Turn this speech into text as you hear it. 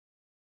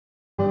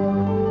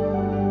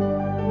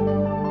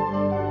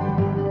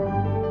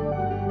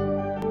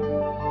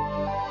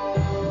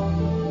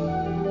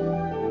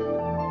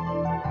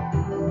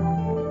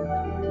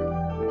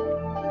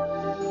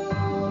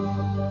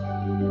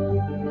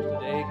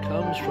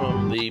comes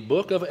from the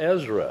book of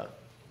Ezra.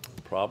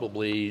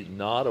 Probably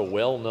not a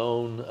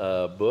well-known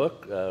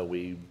book.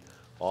 We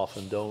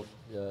often don't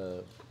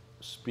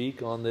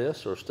speak on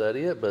this or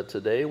study it, but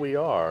today we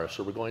are.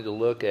 So we're going to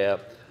look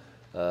at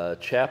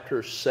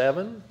chapter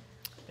 7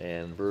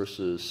 and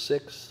verses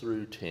 6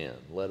 through 10.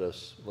 Let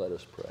us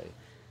pray.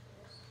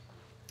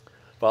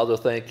 Father,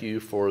 thank you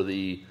for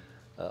the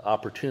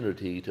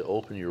opportunity to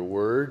open your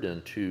word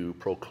and to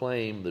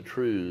proclaim the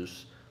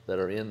truths that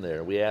are in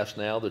there. We ask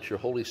now that your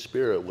Holy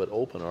Spirit would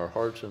open our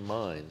hearts and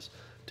minds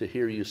to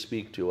hear you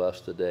speak to us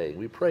today.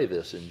 We pray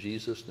this in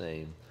Jesus'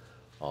 name.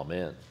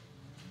 Amen.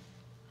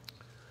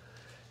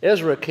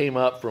 Ezra came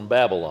up from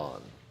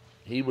Babylon.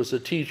 He was a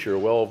teacher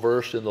well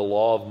versed in the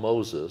law of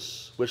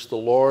Moses, which the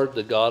Lord,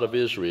 the God of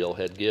Israel,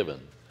 had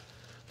given.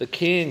 The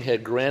king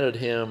had granted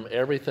him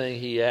everything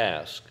he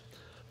asked,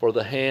 for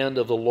the hand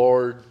of the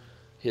Lord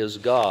his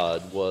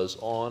God was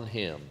on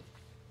him.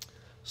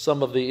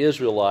 Some of the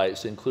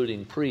Israelites,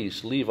 including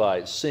priests,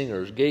 Levites,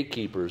 singers,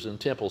 gatekeepers, and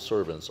temple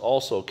servants,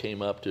 also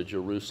came up to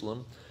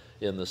Jerusalem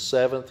in the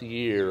 7th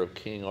year of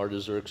King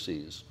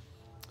Artaxerxes.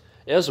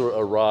 Ezra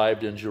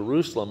arrived in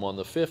Jerusalem on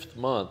the 5th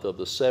month of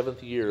the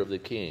 7th year of the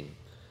king.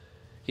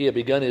 He had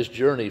begun his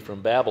journey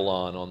from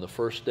Babylon on the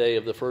 1st day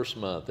of the 1st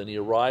month, and he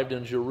arrived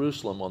in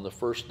Jerusalem on the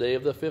 1st day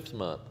of the 5th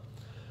month,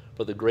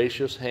 for the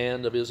gracious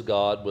hand of his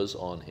God was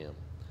on him.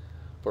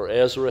 For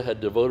Ezra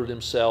had devoted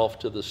himself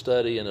to the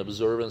study and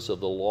observance of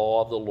the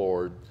law of the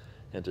Lord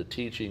and to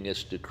teaching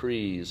its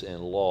decrees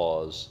and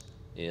laws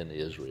in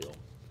Israel.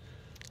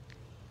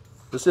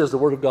 This is the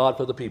word of God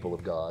for the people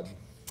of God.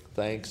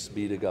 Thanks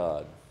be to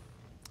God.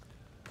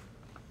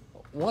 I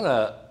want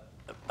to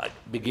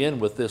begin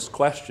with this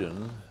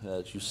question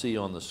that you see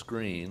on the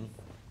screen.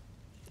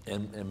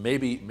 And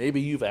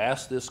maybe you've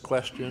asked this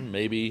question,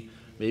 maybe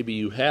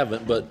you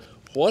haven't, but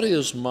what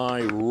is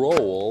my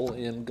role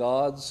in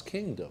God's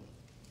kingdom?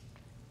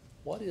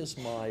 What is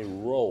my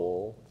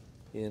role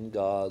in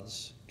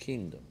God's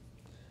kingdom?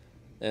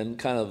 And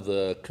kind of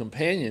the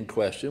companion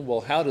question,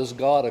 well, how does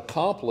God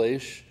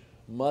accomplish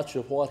much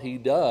of what he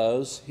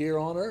does here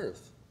on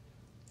earth?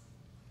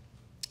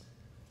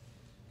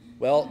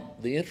 Well,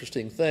 the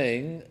interesting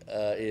thing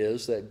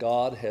is that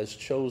God has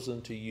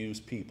chosen to use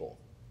people.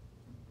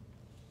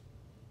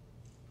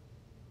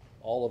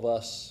 All of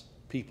us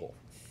people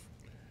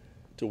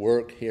to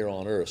work here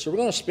on earth. So we're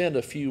going to spend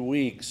a few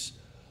weeks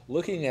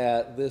looking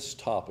at this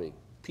topic,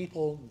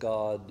 people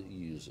God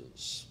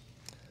uses.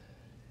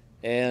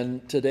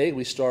 And today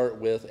we start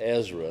with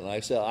Ezra. And like I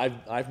said,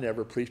 I've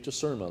never preached a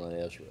sermon on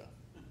Ezra.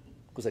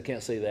 Of course, I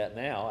can't say that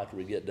now after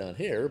we get done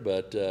here,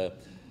 but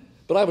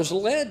I was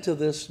led to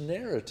this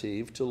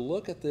narrative to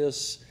look at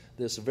this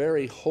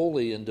very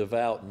holy and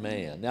devout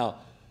man. Now,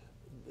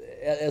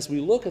 as we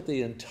look at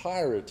the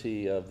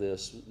entirety of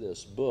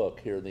this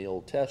book here in the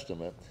Old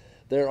Testament,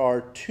 there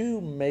are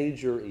two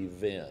major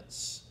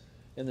events,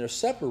 and they're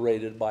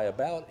separated by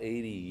about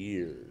 80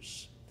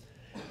 years.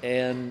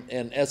 And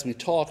as we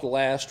talked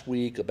last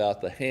week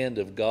about the hand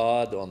of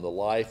God on the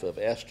life of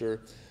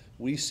Esther,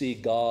 we see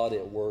God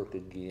at work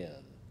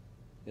again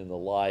in the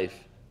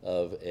life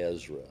of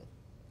Ezra.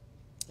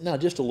 Now,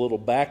 just a little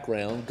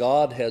background.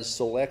 God has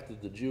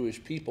selected the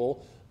Jewish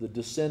people, the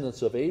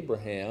descendants of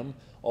Abraham,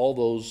 all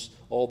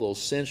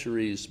those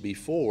centuries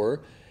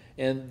before,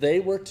 and they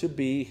were to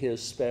be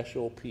his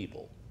special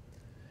people.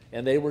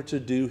 And they were to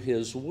do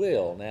his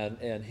will.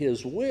 And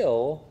his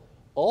will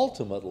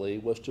ultimately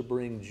was to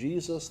bring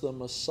Jesus the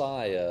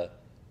Messiah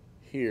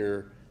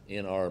here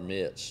in our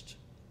midst.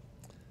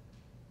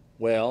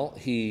 Well,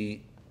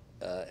 he,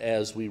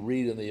 as we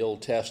read in the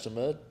Old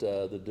Testament,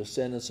 the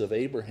descendants of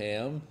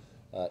Abraham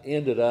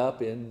ended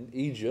up in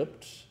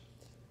Egypt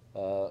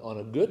on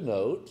a good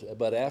note,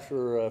 but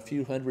after a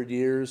few hundred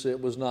years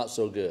it was not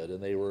so good,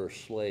 and they were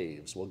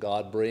slaves. Well,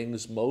 God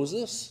brings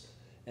Moses,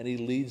 and he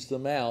leads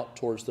them out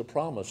towards the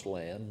promised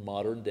land,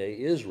 modern-day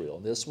Israel.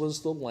 And this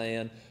was the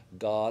land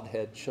God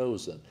had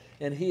chosen.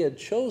 And he had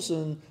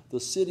chosen the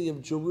city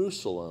of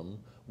Jerusalem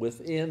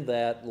within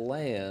that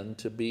land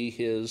to be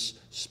his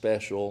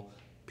special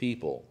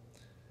people.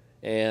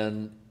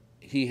 And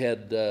he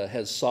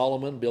had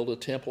Solomon build a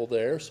temple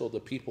there so the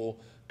people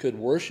could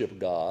worship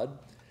God.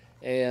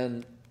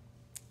 And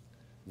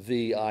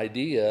the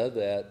idea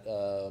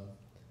that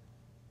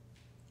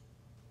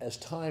as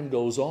time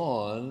goes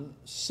on,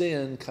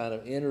 sin kind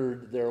of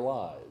entered their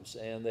lives,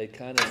 and they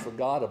kind of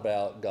forgot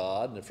about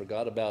God, and they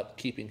forgot about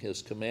keeping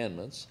his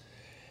commandments.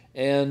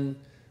 And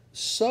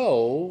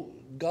so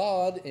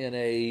God, in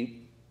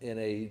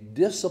a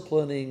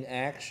disciplining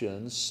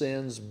action,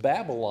 sends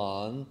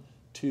Babylon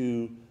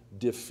to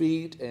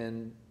defeat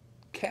and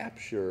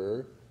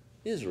capture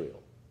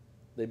Israel.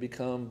 They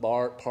become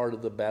part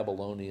of the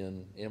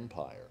Babylonian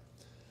Empire.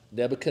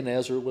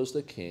 Nebuchadnezzar was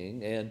the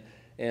king,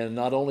 and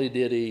not only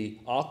did he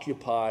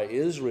occupy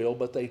Israel,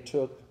 but they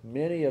took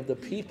many of the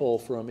people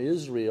from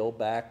Israel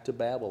back to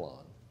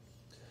Babylon.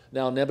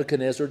 Now,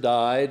 Nebuchadnezzar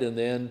died, and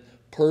then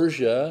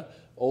Persia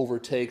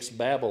overtakes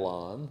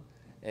Babylon,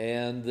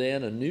 and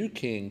then a new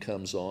king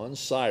comes on,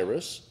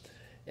 Cyrus,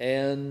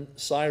 And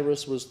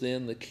Cyrus was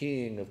then the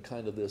king of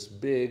kind of this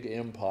big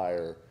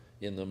empire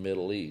in the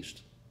Middle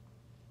East.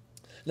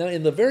 Now,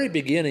 in the very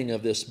beginning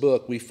of this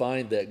book, we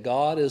find that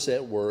God is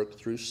at work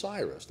through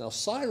Cyrus. Now,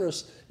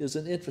 Cyrus is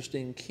an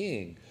interesting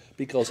king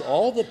because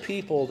all the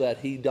people that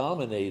he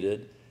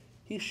dominated,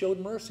 he showed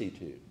mercy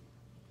to.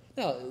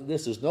 Now,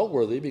 this is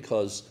noteworthy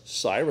because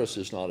Cyrus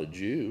is not a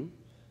Jew.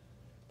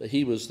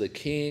 He was the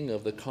king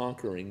of the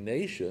conquering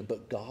nation,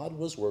 but God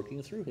was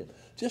working through him.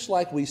 Just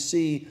like we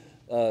see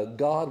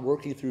God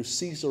working through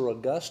Caesar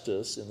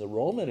Augustus in the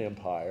Roman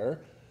Empire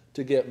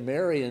to get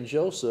Mary and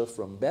Joseph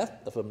from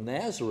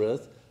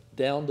Nazareth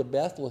down to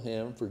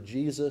Bethlehem for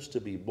Jesus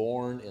to be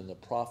born in the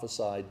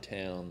prophesied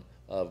town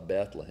of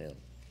Bethlehem.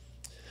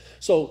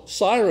 So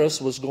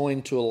Cyrus was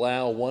going to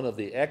allow one of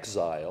the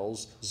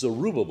exiles,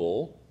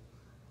 Zerubbabel,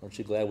 aren't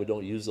you glad we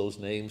don't use those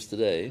names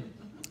today,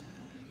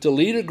 to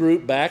lead a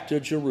group back to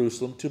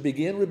Jerusalem to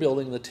begin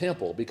rebuilding the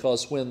temple,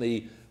 because when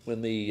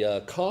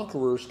the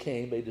conquerors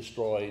came, they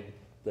destroyed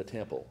the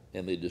temple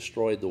and they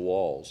destroyed the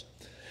walls.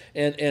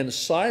 And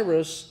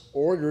Cyrus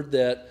ordered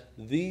that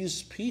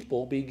these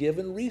people be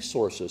given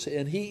resources,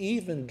 and he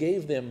even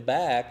gave them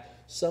back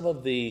some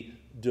of the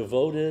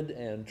devoted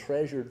and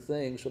treasured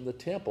things from the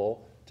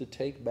temple to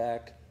take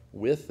back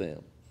with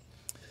them.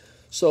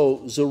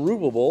 So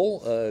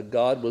Zerubbabel,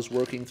 God was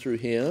working through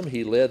him.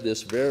 He led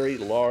this very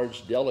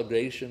large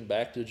delegation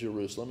back to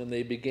Jerusalem, and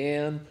they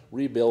began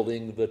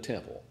rebuilding the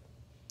temple.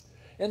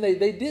 And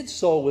they did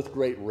so with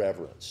great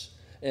reverence.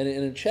 And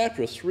in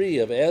chapter 3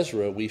 of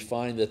Ezra, we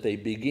find that they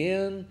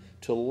began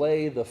to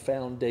lay the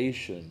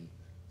foundation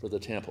for the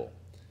temple.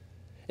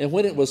 And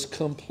when it was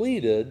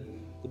completed,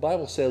 the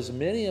Bible says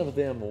many of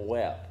them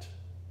wept.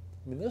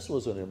 I mean, this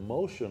was an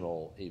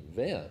emotional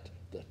event,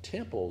 the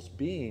temple's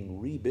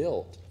being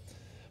rebuilt.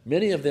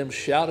 Many of them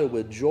shouted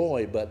with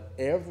joy, but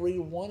every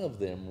one of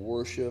them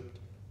worshiped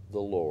the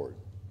Lord.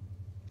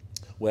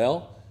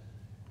 Well,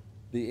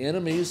 the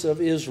enemies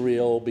of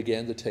Israel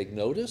began to take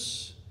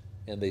notice,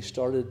 and they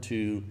started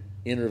to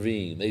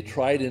intervene. They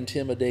tried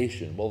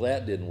intimidation. Well,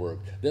 that didn't work.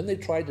 Then they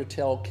tried to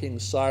tell King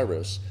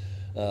Cyrus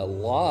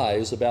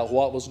lies about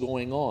what was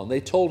going on.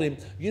 They told him,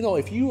 you know,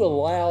 if you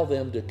allow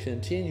them to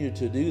continue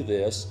to do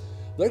this,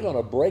 they're going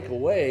to break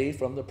away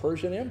from the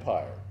Persian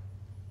Empire.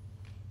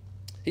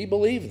 He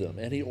believed them,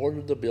 and he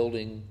ordered the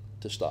building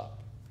to stop.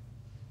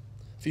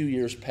 A few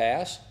years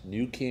pass,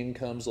 new king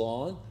comes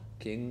on,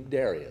 King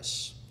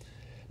Darius.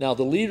 Now,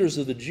 the leaders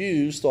of the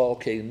Jews thought,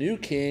 okay, new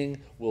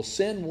king will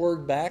send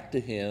word back to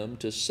him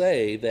to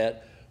say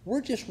that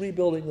we're just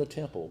rebuilding the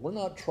temple. We're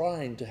not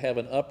trying to have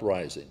an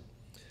uprising.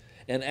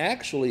 And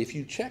actually, if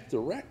you check the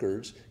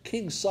records,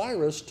 King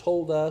Cyrus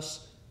told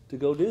us to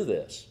go do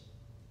this.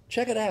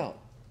 Check it out.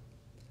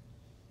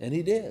 And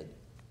he did.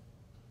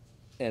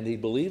 And he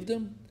believed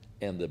him,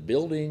 and the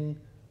building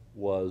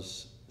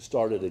was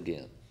started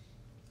again.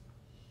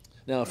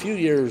 Now, a few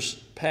years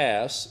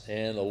pass,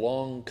 and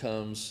along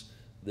comes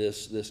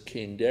this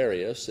King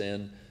Darius,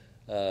 and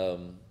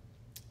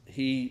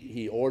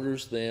he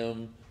orders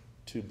them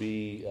to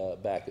be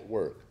back at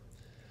work.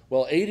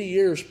 Well, 80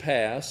 years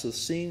pass. The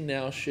scene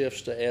now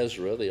shifts to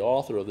Ezra, the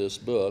author of this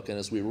book, and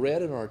as we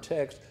read in our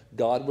text,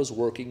 God was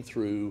working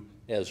through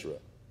Ezra.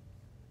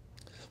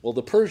 Well,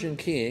 the Persian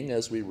king,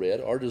 as we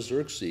read,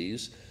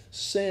 Artaxerxes,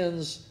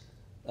 sends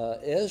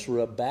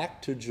Ezra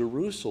back to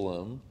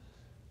Jerusalem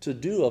to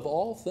do, of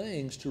all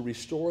things, to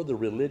restore the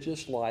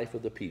religious life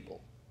of the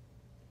people.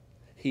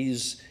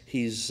 He's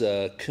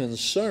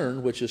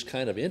concerned, which is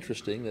kind of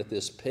interesting, that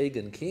this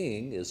pagan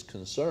king is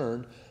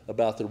concerned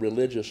about the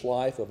religious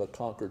life of a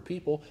conquered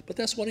people, but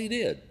that's what he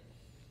did.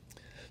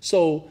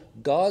 So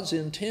God's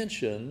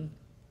intention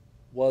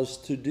was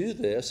to do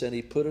this, and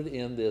he put it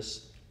in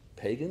this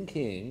pagan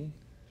king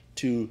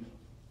to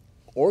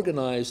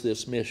organize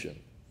this mission.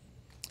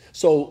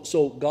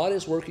 So God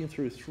is working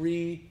through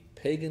 3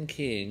 pagan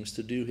kings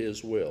to do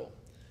his will.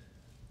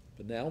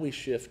 But now we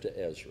shift to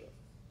Ezra.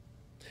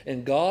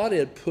 And God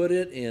had put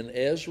it in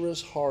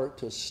Ezra's heart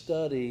to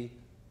study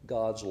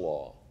God's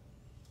law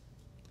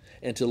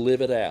and to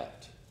live it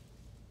out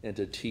and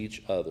to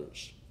teach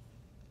others.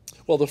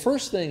 Well, the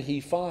first thing he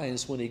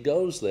finds when he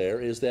goes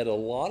there is that a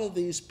lot of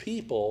these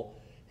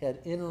people had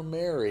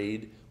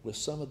intermarried with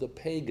some of the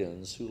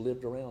pagans who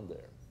lived around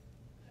there.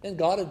 And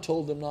God had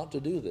told them not to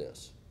do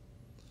this.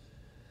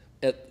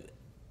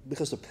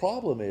 Because the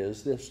problem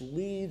is, this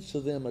leads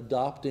to them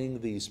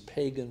adopting these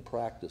pagan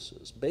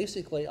practices,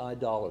 basically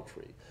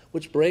idolatry,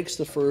 which breaks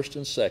the first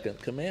and second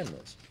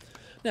commandments.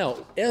 Now,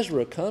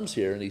 Ezra comes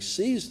here and he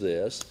sees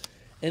this,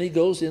 and he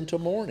goes into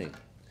mourning.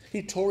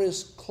 He tore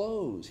his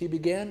clothes. He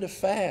began to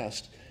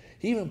fast.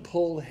 He even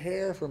pulled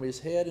hair from his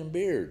head and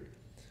beard.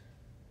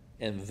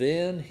 And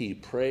then he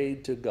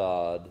prayed to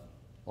God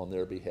on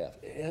their behalf.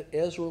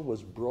 Ezra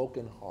was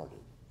brokenhearted.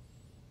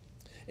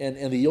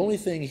 And the only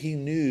thing he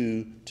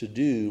knew to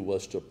do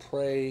was to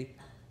pray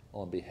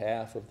on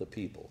behalf of the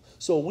people.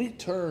 So we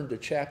turn to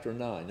chapter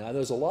 9. Now,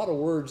 there's a lot of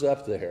words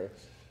up there,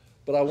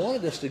 but I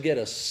wanted us to get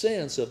a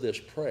sense of this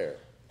prayer.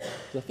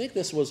 I think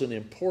this was an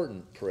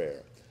important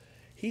prayer.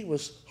 He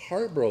was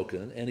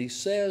heartbroken, and he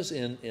says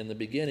in the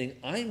beginning,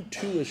 I'm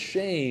too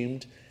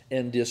ashamed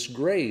and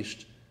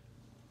disgraced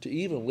to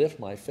even lift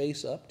my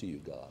face up to you,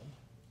 God.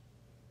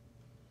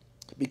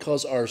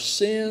 Because our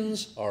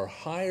sins are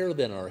higher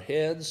than our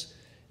heads,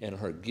 and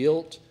our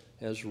guilt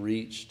has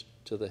reached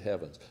to the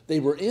heavens. They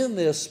were in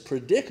this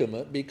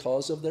predicament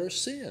because of their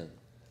sin.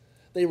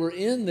 They were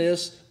in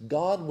this,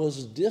 God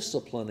was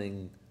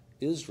disciplining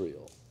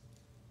Israel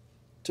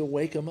to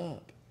wake them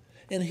up.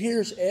 And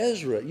here's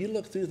Ezra. You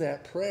look through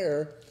that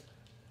prayer.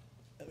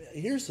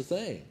 Here's the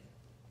thing.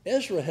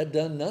 Ezra had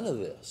done none of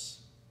this.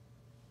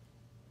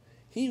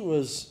 He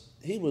was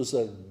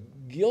a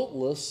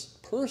guiltless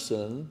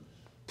person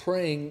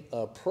praying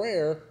a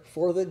prayer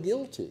for the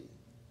guilty.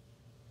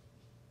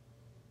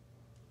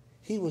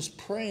 He was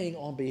praying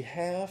on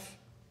behalf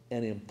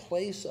and in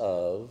place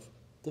of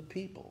the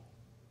people.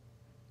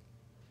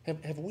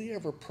 Have we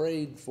ever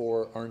prayed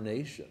for our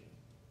nation?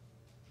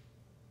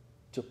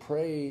 To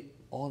pray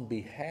on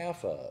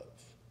behalf of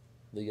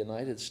the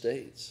United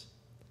States?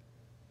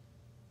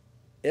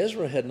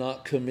 Ezra had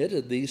not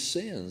committed these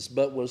sins,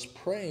 but was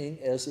praying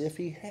as if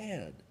he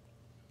had.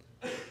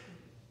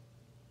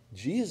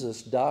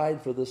 Jesus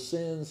died for the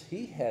sins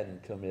he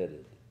hadn't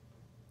committed,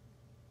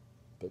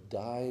 but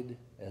died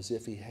as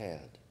if he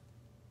had.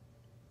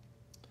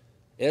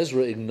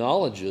 Ezra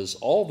acknowledges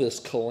all this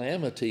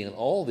calamity and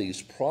all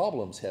these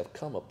problems have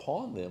come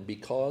upon them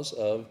because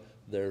of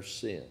their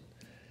sin.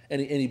 And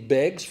he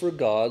begs for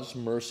God's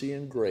mercy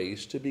and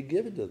grace to be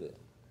given to them.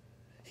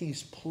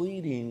 He's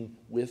pleading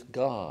with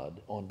God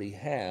on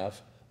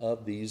behalf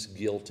of these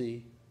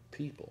guilty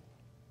people.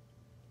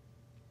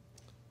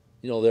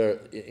 You know,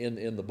 there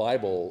in the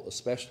Bible,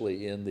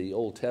 especially in the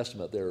Old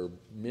Testament, there are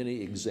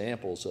many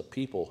examples of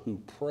people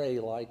who pray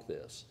like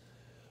this.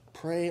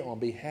 Pray on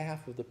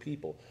behalf of the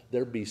people.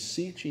 They're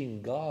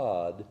beseeching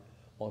God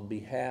on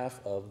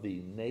behalf of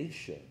the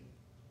nation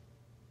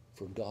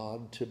for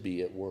God to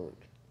be at work.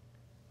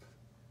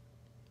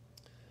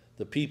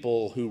 The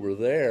people who were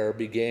there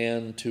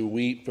began to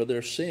weep for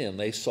their sin.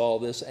 They saw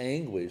this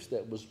anguish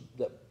that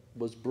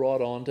was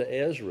brought on to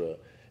Ezra,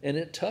 and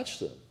it touched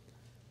them.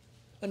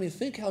 I mean,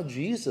 think how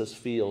Jesus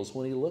feels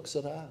when he looks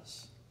at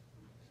us,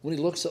 when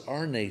he looks at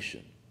our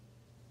nation.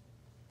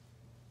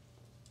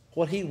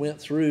 What he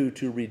went through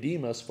to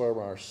redeem us from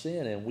our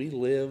sin, and we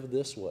live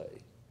this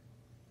way.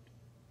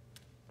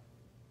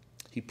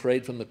 He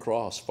prayed from the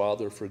cross,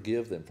 Father,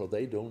 forgive them, for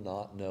they do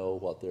not know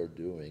what they're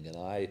doing.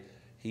 And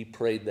he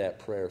prayed that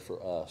prayer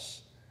for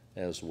us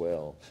as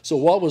well. So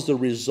what was the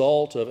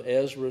result of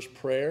Ezra's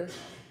prayer?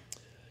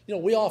 You know,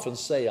 we often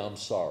say, I'm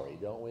sorry,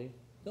 don't we?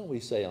 Don't we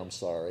say, I'm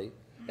sorry?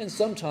 And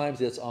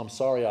sometimes it's, I'm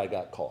sorry I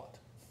got caught.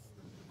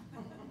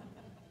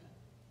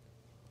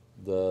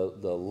 The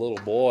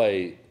little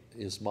boy,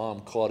 his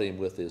mom caught him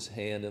with his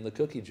hand in the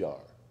cookie jar.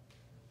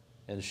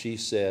 And she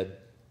said,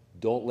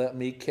 don't let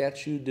me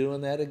catch you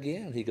doing that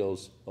again. He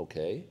goes,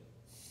 okay.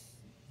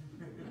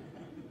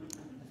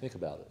 Think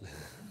about it.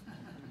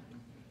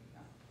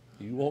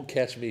 You won't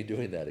catch me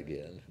doing that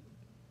again.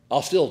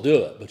 I'll still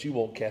do it, but you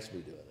won't catch me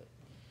doing it.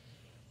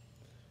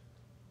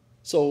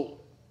 So,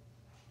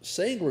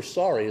 saying we're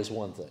sorry is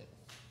one thing.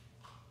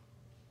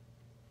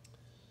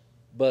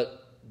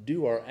 But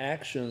do our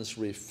actions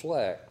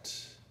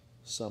reflect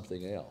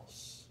something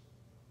else?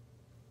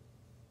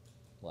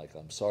 Like,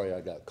 I'm sorry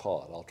I got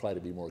caught. I'll try to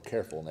be more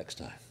careful next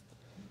time.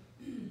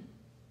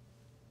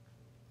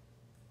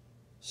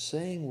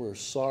 Saying we're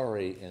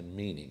sorry and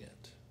meaning it.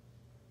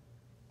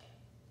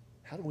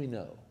 How do we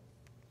know?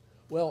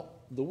 Well,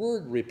 the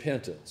word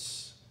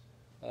repentance,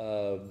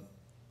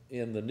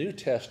 in the New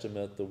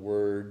Testament, the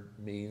word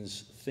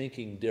means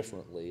thinking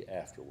differently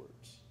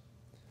afterwards.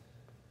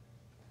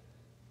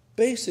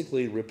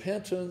 Basically,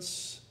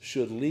 repentance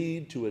should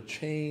lead to a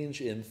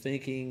change in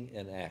thinking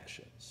and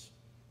actions.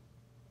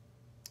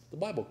 The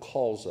Bible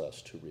calls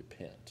us to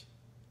repent,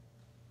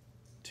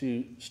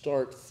 to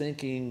start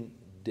thinking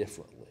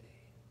differently,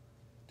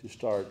 to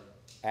start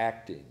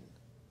acting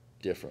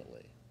differently.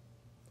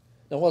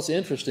 Now, what's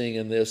interesting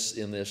in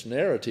this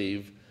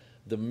narrative,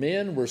 the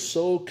men were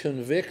so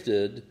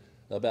convicted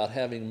about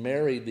having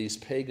married these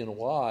pagan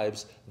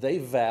wives, they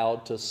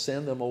vowed to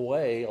send them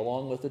away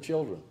along with the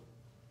children.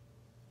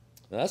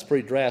 Now, that's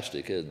pretty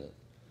drastic, isn't it?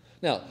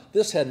 Now,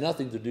 this had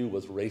nothing to do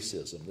with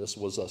racism. This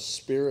was a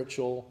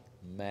spiritual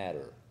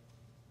matter.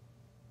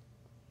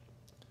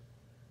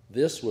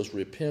 This was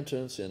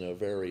repentance in a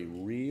very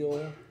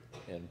real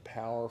and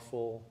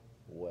powerful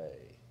way.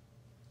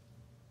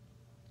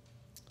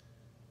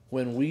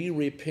 When we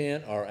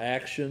repent, our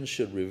actions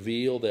should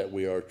reveal that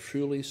we are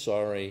truly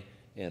sorry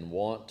and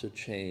want to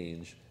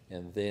change,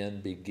 and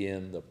then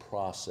begin the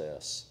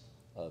process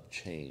of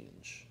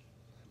change.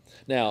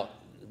 Now,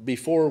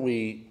 before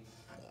we,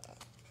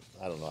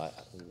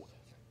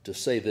 to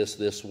say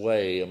this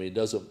way, I mean,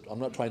 I'm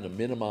not trying to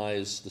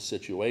minimize the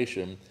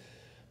situation,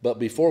 but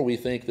before we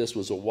think this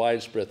was a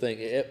widespread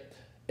thing,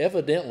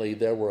 evidently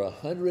there were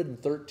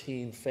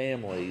 113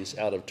 families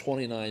out of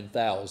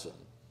 29,000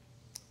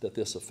 that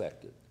this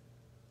affected.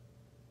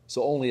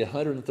 So only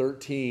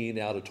 113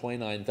 out of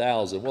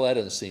 29,000. Well, that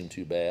doesn't seem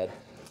too bad.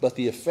 But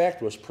the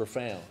effect was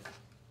profound.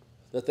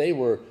 That they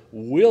were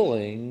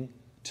willing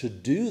to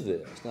do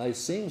this. Now, it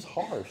seems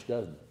harsh,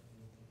 doesn't it?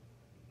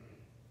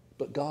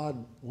 But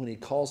God, when he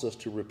calls us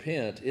to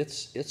repent,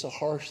 it's a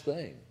harsh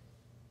thing.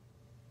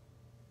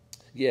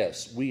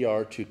 Yes, we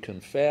are to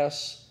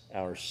confess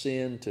our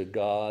sin to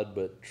God,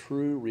 but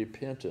true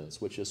repentance,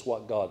 which is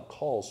what God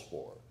calls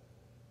for,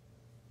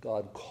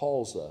 God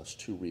calls us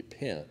to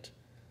repent,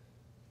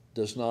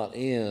 does not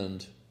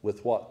end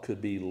with what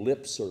could be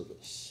lip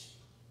service.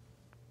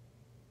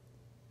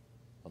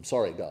 I'm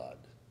sorry, God,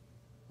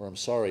 or I'm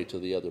sorry to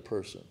the other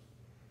person.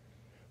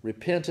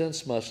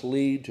 Repentance must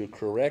lead to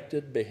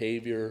corrected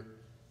behavior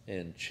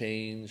and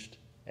changed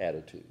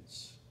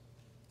attitudes.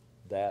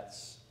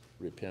 That's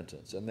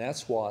repentance. And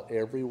that's what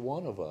every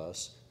one of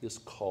us is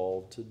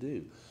called to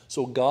do.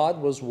 So God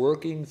was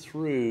working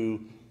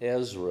through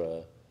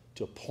Ezra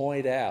to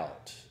point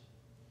out,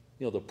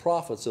 the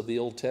prophets of the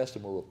Old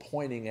Testament were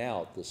pointing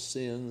out the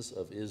sins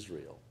of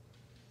Israel.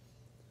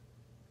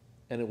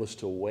 And it was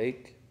to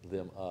wake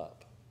them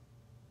up.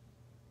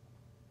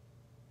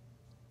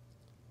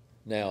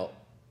 Now,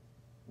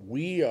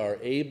 we are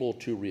able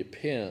to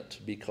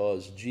repent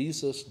because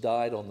Jesus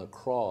died on the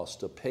cross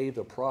to pay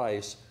the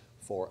price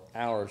for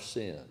our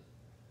sin.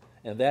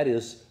 And that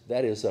is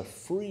a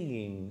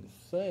freeing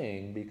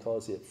thing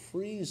because it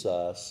frees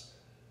us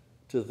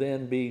to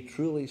then be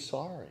truly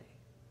sorry.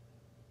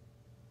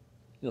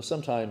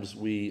 Sometimes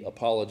we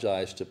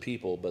apologize to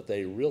people, but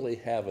they really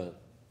haven't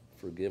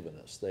forgiven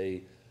us.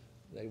 They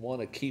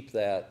want to keep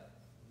that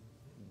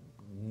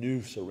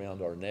noose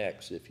around our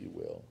necks, if you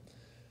will.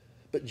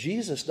 But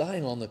Jesus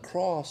dying on the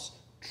cross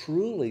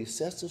truly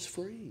sets us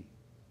free.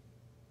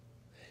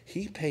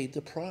 He paid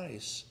the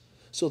price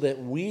so that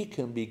we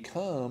can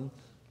become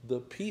the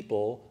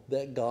people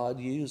that God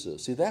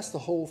uses. See, that's the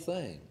whole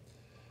thing.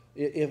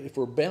 If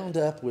we're bound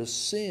up with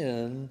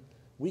sin,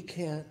 we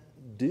can't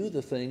do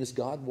the things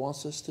God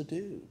wants us to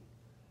do.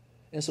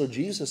 And so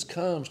Jesus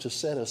comes to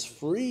set us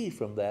free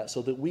from that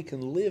so that we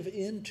can live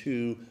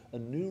into a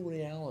new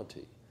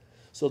reality,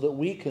 so that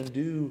we can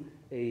do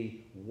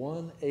a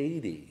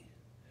 180.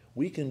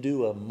 We can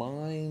do a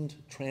mind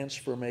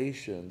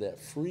transformation that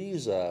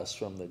frees us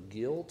from the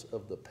guilt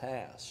of the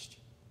past.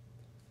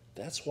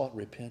 That's what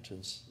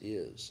repentance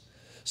is.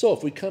 So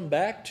if we come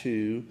back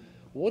to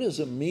what does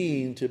it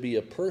mean to be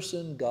a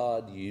person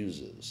God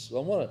uses? So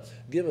I want to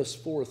give us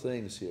 4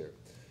 things here.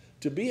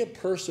 To be a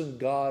person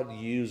God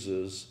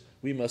uses,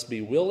 we must be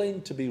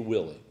willing to be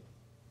willing.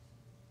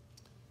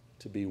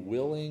 To be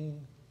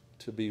willing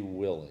to be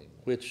willing,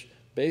 which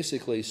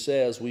basically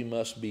says we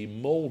must be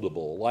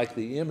moldable, like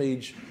the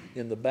image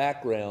in the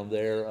background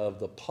there of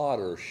the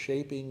potter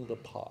shaping the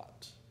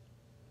pot.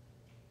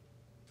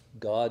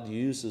 God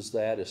uses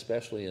that,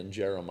 especially in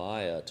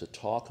Jeremiah, to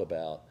talk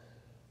about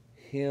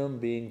him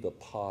being the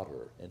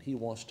potter, and he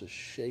wants to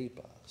shape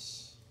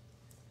us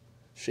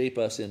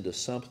into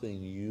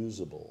something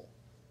usable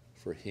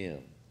for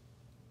him.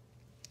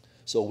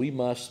 So we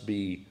must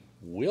be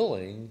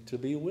willing to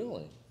be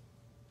willing.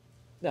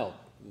 Now,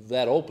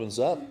 that opens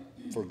up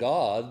for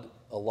God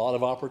a lot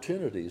of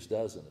opportunities,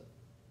 doesn't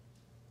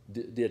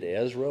it? Did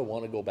Ezra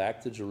want to go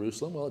back to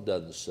Jerusalem? Well, it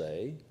doesn't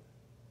say,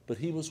 but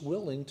he was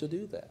willing to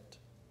do that.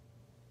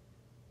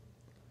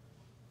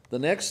 The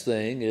next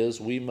thing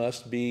is we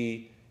must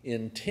be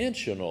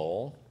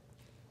intentional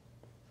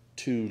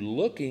to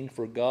looking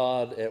for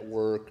God at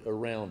work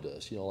around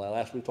us.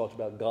 Last week we talked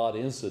about God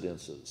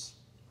incidences.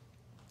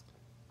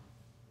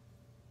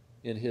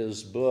 In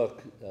his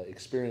book,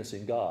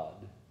 Experiencing God,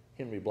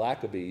 Henry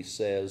Blackaby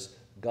says,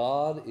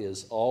 God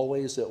is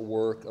always at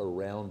work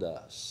around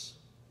us.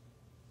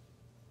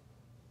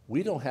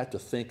 We don't have to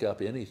think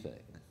up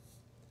anything.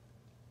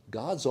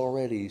 God's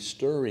already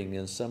stirring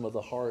in some of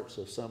the hearts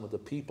of some of the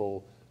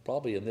people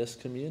probably in this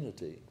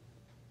community.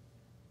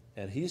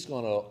 And he's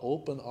going to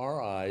open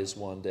our eyes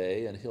one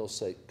day and he'll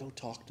say, go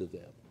talk to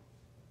them.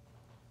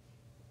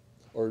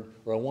 Or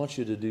I want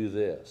you to do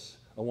this.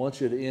 I want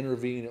you to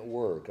intervene at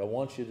work. I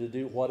want you to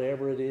do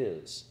whatever it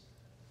is.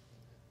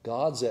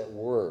 God's at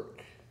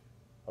work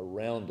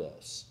around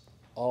us,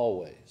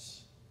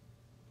 always.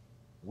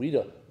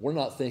 We're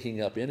not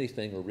thinking up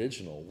anything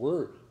original.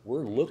 We're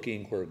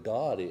looking where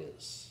God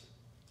is.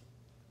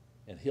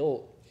 And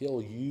he'll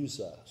use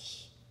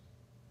us.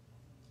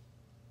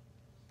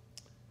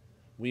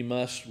 We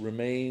must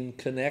remain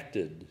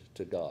connected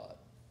to God.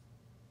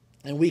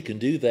 And we can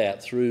do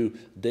that through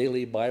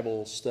daily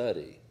Bible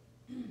study.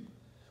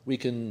 We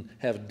can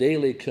have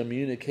daily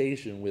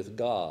communication with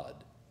God,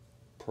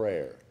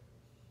 prayer.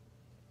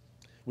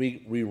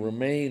 We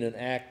remain an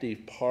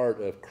active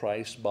part of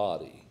Christ's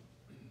body,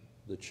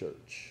 the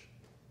church.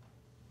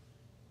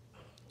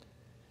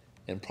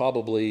 And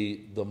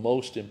probably the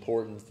most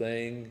important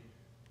thing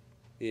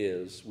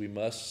is we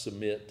must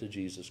submit to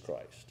Jesus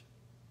Christ.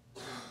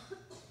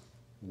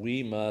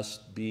 We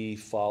must be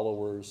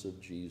followers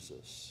of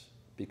Jesus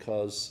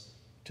because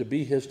To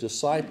be his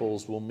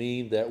disciples will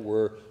mean that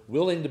we're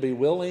willing to be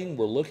willing,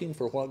 we're looking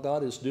for what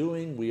God is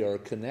doing, we are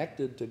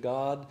connected to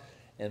God,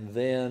 and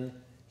then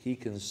he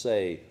can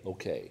say,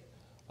 okay,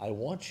 I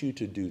want you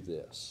to do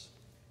this,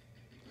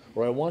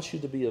 or I want you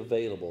to be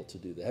available to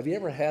do that. Have you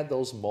ever had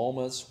those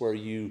moments where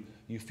you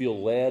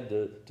feel led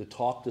to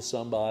talk to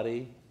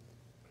somebody?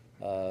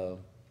 They'll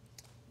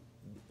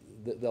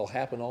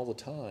happen all the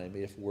time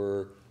if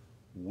we're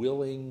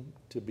willing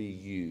to be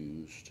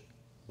used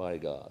by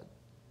God.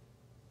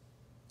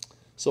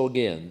 So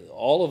again,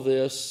 all of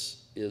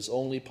this is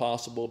only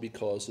possible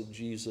because of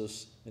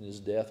Jesus and his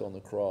death on the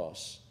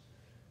cross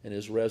and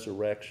his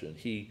resurrection.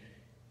 He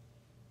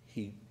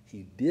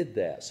did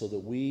that so that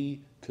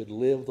we could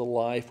live the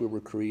life we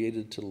were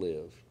created to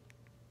live.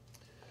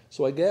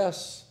 So I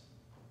guess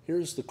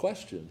here's the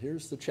question,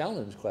 here's the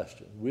challenge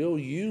question. Will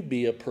you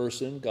be a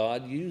person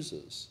God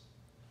uses?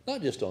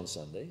 Not just on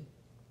Sunday,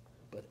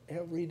 but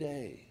every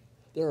day.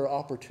 There are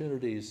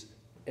opportunities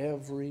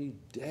every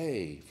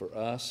day for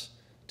us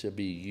to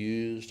be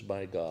used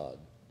by God.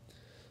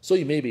 So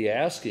you may be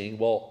asking,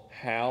 well,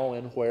 how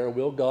and where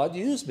will God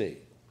use me?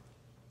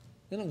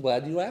 And I'm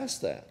glad you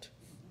asked that,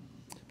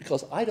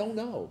 because I don't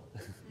know.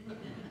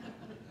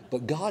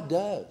 But God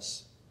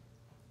does.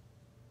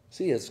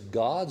 See, it's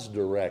God's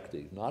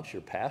directive, not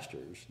your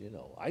pastor's.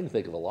 I can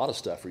think of a lot of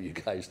stuff for you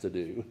guys to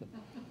do.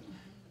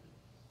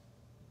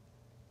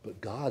 But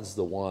God's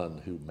the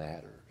one who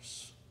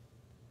matters.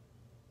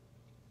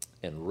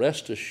 And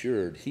rest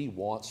assured, he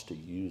wants to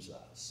use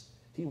us.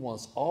 He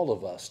wants all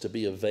of us to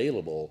be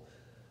available.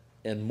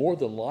 And more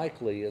than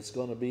likely, it's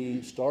going to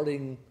be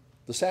starting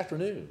this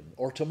afternoon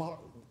or tomorrow,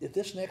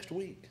 this next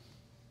week.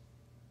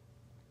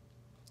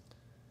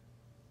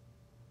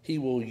 He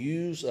will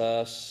use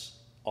us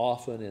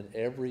often in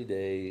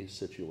everyday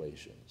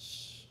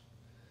situations.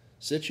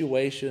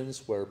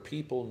 Situations where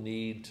people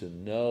need to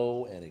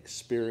know and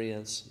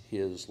experience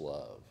his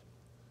love.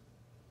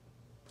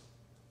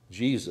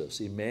 Jesus,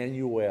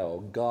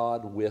 Emmanuel,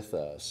 God with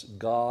us,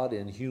 God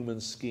in human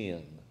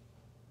skin.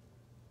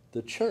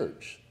 The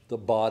church, the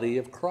body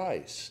of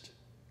Christ,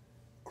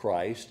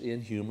 Christ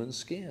in human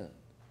skin.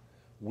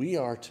 We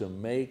are to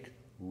make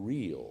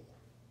real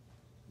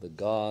the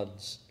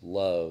God's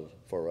love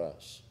for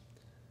us,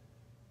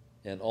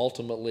 and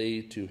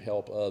ultimately to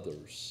help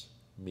others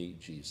meet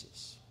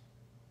Jesus.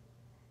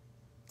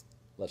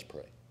 Let's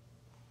pray.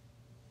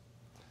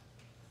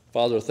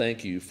 Father,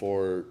 thank you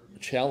for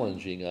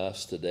challenging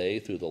us today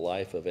through the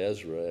life of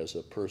Ezra as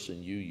a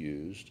person you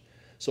used.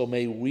 So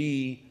may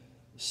we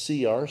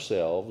see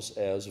ourselves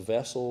as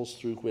vessels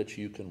through which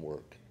you can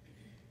work.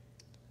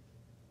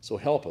 So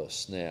help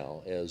us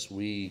now as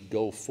we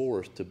go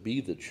forth to be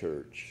the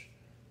church,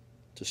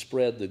 to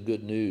spread the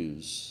good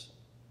news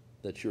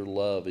that your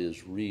love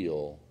is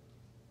real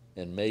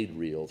and made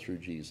real through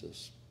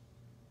Jesus.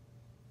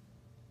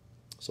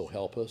 So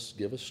help us,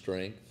 give us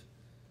strength.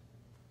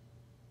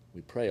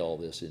 We pray all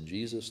this in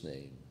Jesus'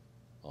 name.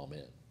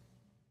 Amen.